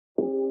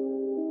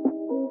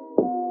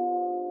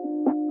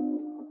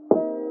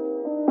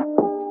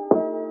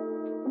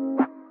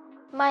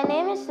My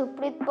name is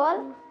Supreet Paul.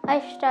 I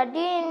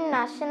study in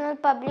National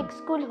Public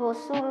School,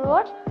 Hosur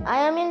Road. I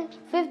am in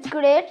 5th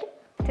grade.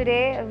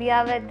 Today we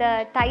are with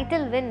the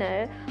title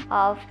winner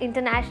of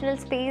International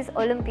Space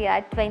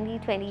Olympiad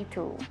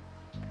 2022.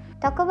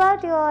 Talk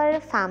about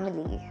your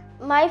family.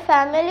 My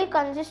family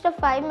consists of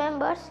 5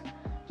 members.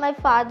 My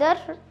father,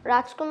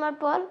 Rajkumar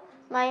Paul.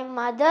 My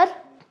mother,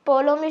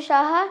 Polomi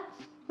Shaha.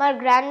 My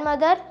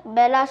grandmother,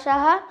 Bella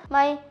Shaha.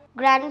 My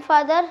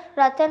grandfather,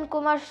 Ratan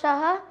Kumar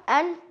Shaha.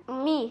 And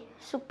me,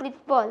 Supreet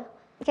Paul.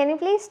 Can you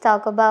please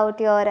talk about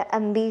your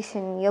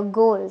ambition, your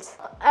goals?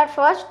 At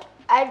first,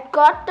 I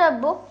got a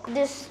book,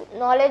 this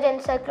Knowledge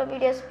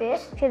Encyclopedia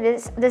Space. Okay,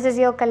 this is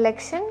your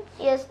collection?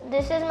 Yes,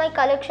 this is my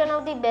collection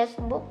of the best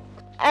book.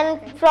 And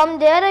from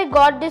there I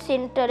got this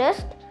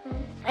interest.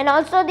 And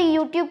also the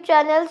YouTube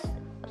channels,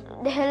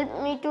 they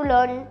helped me to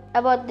learn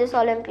about this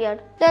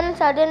Olympiad. Then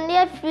suddenly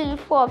I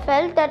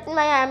felt that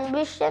my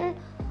ambition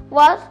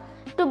was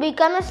to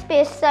become a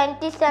space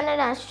scientist and an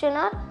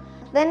astronaut.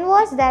 When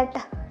was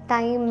that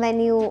time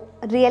when you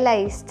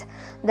realized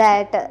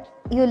that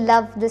you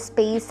love the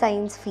space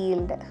science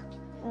field?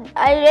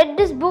 I read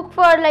this book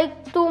for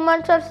like 2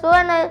 months or so,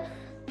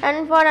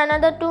 and for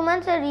another 2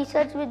 months I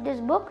researched with this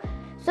book.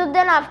 So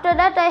then after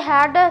that I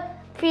had a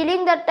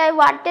feeling that I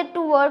wanted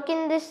to work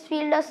in this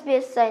field of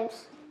space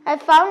science. I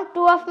found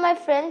 2 of my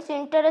friends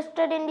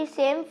interested in the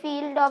same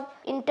field of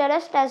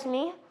interest as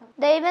me.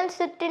 They even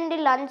sit in the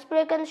lunch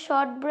break and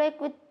short break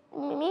with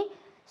me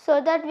so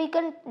that we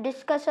can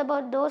discuss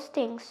about those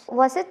things.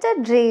 Was it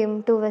a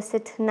dream to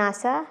visit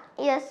NASA?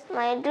 Yes,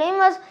 my dream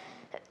was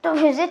to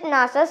visit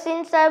NASA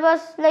since I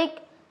was like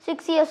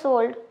 6 years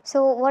old.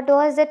 So what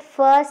was that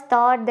first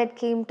thought that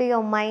came to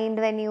your mind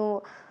when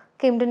you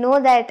came to know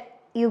that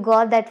you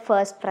got that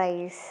first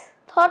prize?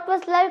 Thought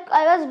was like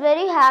I was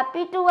very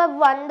happy to have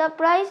won the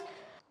prize.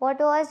 What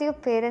was your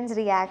parents'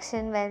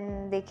 reaction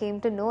when they came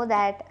to know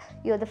that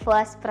you're the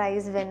first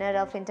prize winner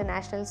of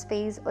International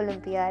Space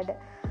Olympiad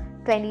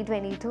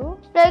 2022?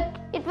 Like,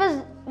 it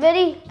was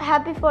very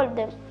happy for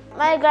them.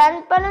 My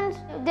grandparents,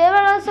 they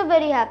were also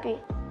very happy.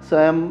 So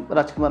I am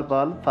Rajkumar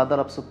Paul, father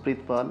of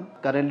Supreet Paul.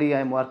 Currently I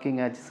am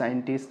working as a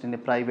scientist in a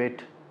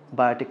private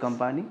biotech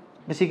company.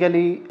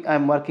 Basically I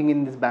am working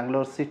in this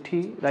Bangalore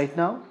city right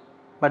now,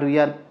 but we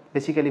are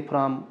basically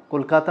from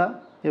Kolkata.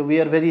 We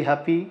are very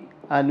happy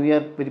and we are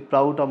very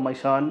proud of my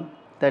son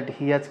that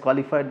he has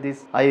qualified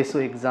this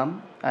ISO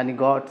exam and he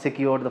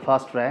secured the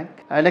first rank.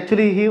 And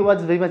actually he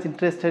was very much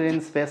interested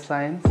in space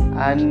science,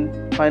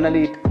 and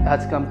finally it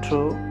has come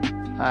true,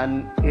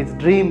 and his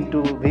dream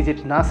to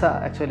visit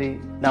NASA actually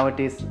now it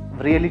is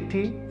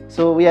reality.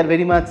 So we are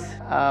very much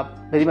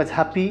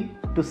happy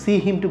to see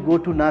him to go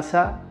to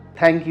NASA.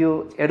 Thank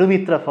you Edu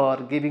Mithra for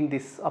giving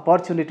this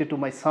opportunity to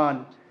my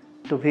son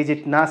to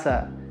visit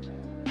NASA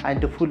and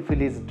to fulfill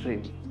his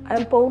dream. I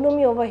am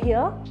Polomi over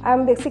here. I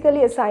am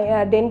basically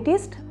a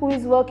dentist who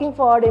is working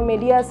for a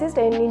Mediassist,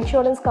 an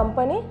insurance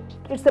company.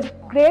 It's a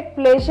great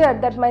pleasure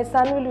that my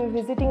son will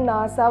be visiting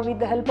NASA with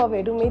the help of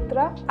Edu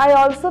Mithra. I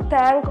also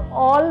thank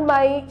all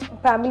my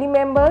family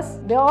members.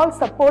 They all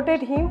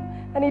supported him,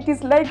 and it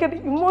is like an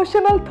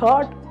emotional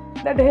thought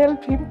that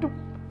helped him to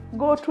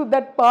go through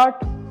that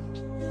part.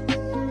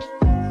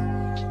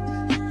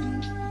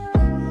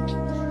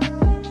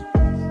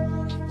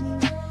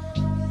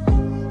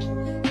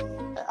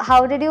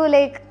 How did you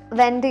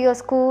went to your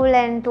school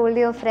and told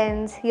your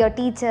friends, your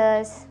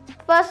teachers?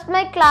 First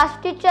my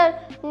class teacher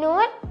knew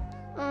it.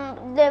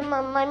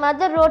 My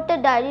mother wrote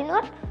a diary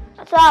note.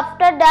 So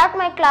after that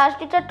my class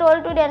teacher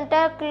told to the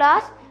entire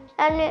class,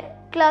 and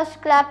class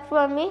clapped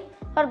for me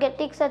for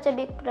getting such a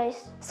big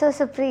prize. So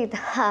Supreet,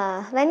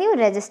 when you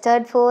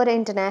registered for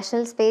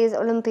International Space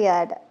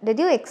Olympiad, did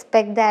you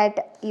expect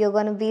that you're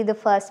going to be the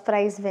first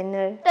prize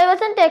winner? I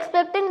wasn't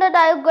expecting that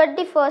I would get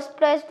the first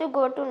prize to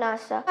go to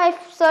NASA. I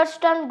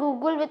searched on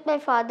Google with my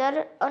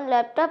father on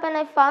laptop, and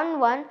I found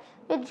one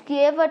which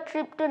gave a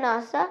trip to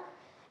NASA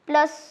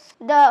plus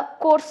the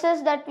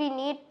courses that we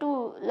need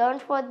to learn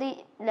for the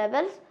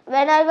levels.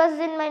 When I was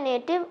in my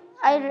native,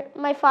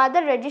 my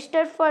father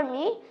registered for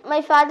me.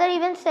 My father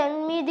even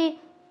sent me the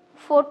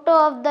photo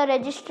of the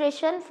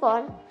registration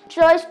form.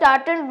 So I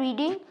started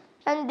reading,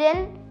 and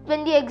then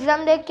when the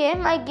exam day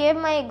came, I gave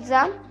my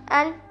exam,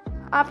 and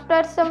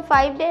after some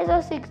 5 days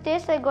or 6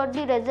 days I got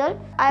the result.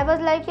 I was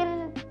like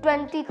in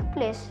 20th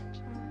place.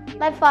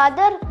 My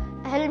father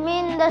helped me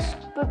in the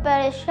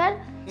preparation.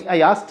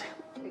 I asked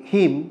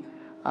him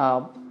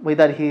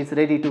whether he is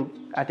ready to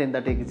attend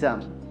that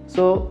exam.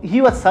 So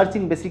he was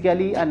searching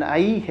basically, and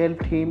I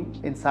helped him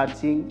in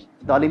searching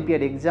the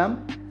Olympiad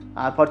exam.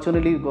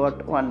 Fortunately, we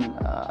got one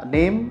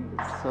name.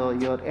 So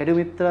your Edu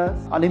Mithra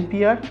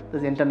Olympiad,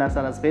 this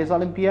International Space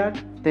Olympiad.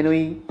 Then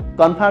we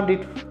confirmed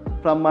it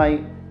from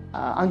my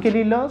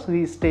uncle-in-law,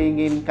 who is staying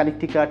in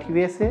Connecticut,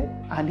 USA,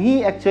 and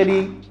he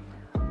actually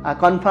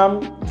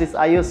confirmed this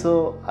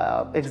ISO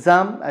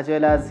exam, as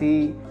well as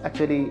he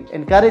actually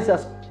encouraged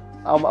us,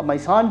 my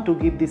son, to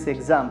give this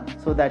exam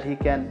so that he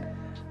can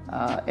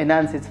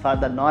enhance his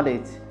further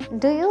knowledge.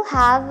 Do you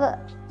have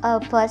a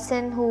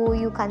person who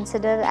you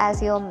consider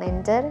as your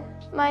mentor?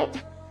 my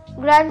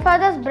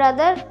grandfather's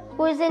brother,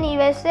 who is in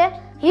USA,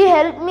 he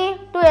helped me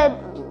to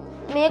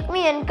make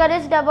me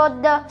encouraged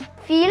about the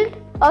field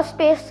of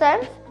space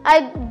science.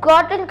 I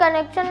got in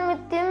connection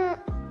with him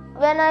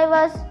when I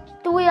was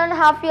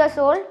 2.5 years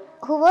old.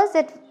 Who was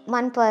that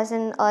one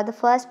person or the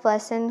first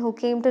person who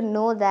came to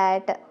know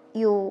that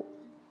you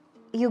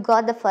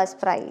got the first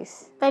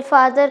prize? My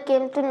father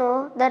came to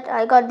know that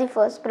I got the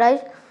first prize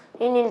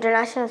in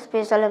International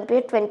Space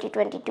Olympiad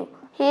 2022.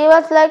 He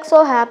was like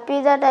so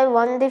happy that I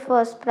won the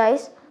first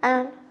prize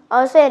and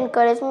also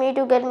encouraged me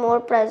to get more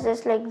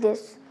prizes like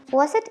this.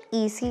 Was it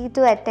easy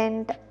to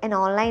attend an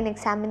online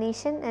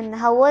examination, and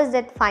how was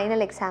that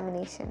final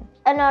examination?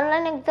 An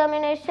online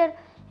examination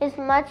is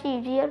much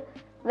easier,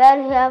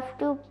 where you have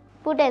to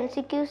put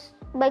MCQs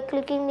by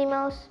clicking the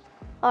mouse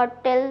or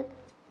tell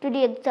to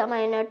the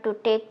examiner to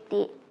take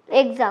the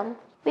exam.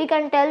 We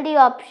can tell the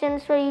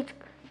options for each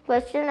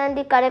question, and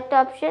the correct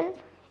option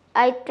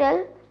I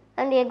tell,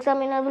 and the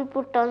examiner will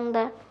put on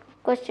the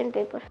question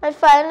paper. My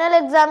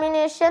final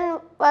examination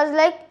was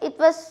like, it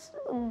was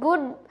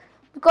good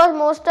because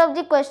most of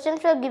the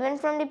questions were given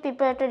from the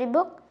preparatory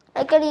book.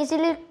 I can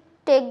easily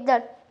take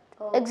that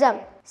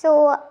exam.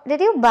 So, did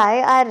you buy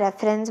a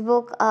reference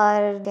book,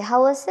 or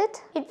how was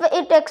it?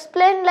 It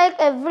explained like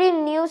every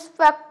news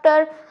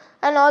factor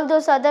and all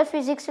those other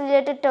physics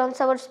related terms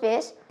about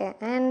space. Okay.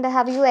 And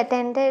have you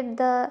attended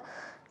the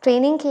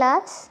training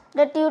class?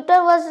 The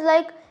tutor was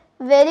like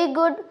very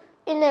good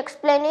in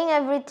explaining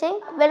everything.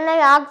 When I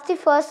asked the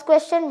first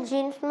question,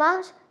 genes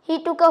mass,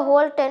 he took a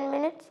whole 10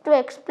 minutes to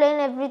explain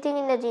everything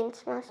in the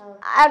genes mass.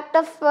 At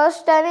the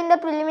first time in the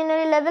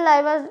preliminary level,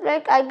 I was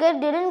like,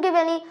 didn't give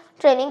any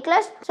training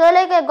class, so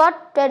like I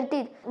got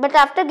 20. But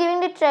after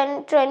giving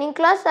the training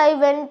class, I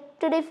went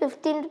to the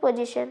 15th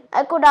position.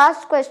 I could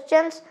ask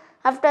questions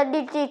after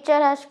the teacher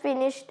has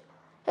finished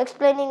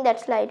explaining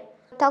that slide.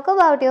 Talk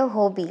about your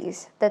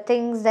hobbies, the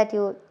things that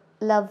you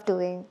love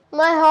doing.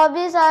 My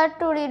hobbies are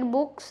to read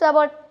books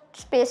about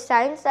space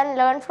science and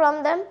learn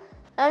from them,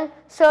 and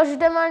search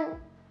them on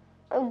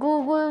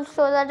Google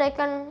so that I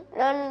can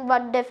learn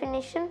what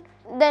definition.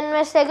 Then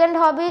my second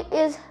hobby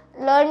is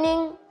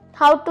learning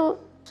how to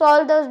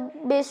solve those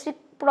basic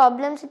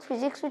problems in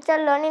physics which I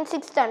learned in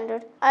 6th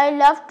standard. I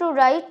love to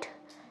write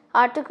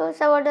articles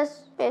about the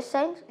space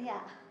science.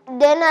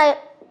 Then I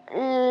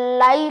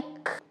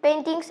like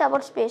paintings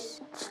about space.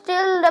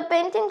 Still, the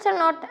paintings are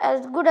not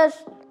as good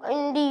as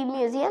in the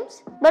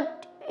museums,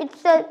 but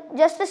it's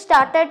just a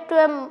starter to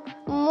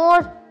a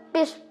more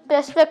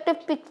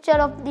perspective picture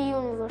of the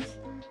universe.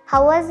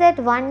 How was that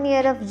 1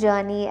 year of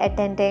journey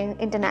attending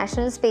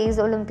International Space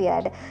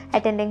Olympiad,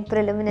 attending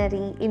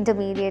preliminary,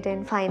 intermediate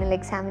and final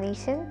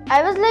examination?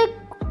 I was like,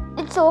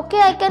 it's okay,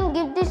 I can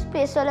give this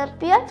Space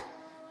Olympiad.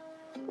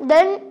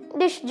 Then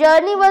this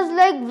journey was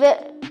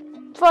like,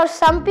 for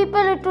some people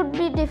it would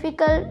be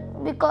difficult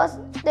because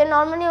they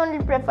normally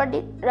only prefer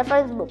the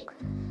reference book.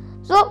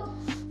 So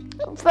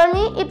for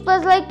me it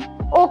was like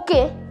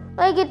okay,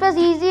 like it was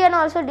easy and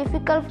also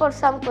difficult for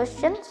some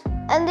questions.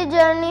 And the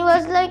journey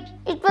was like,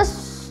 it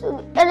was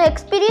an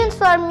experience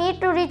for me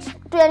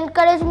to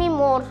encourage me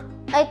more.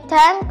 I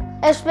thank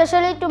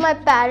especially to my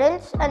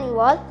parents and you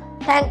all.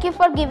 Thank you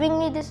for giving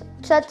me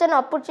such an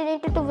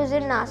opportunity to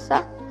visit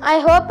NASA. I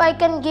hope I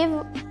can give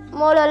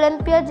more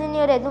Olympiads in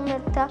your Edu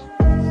Mithra.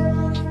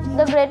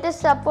 The greatest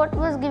support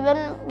was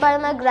given by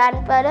my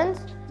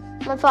grandparents,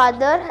 my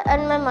father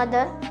and my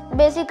mother.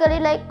 Basically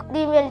like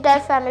the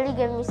entire family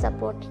gave me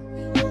support.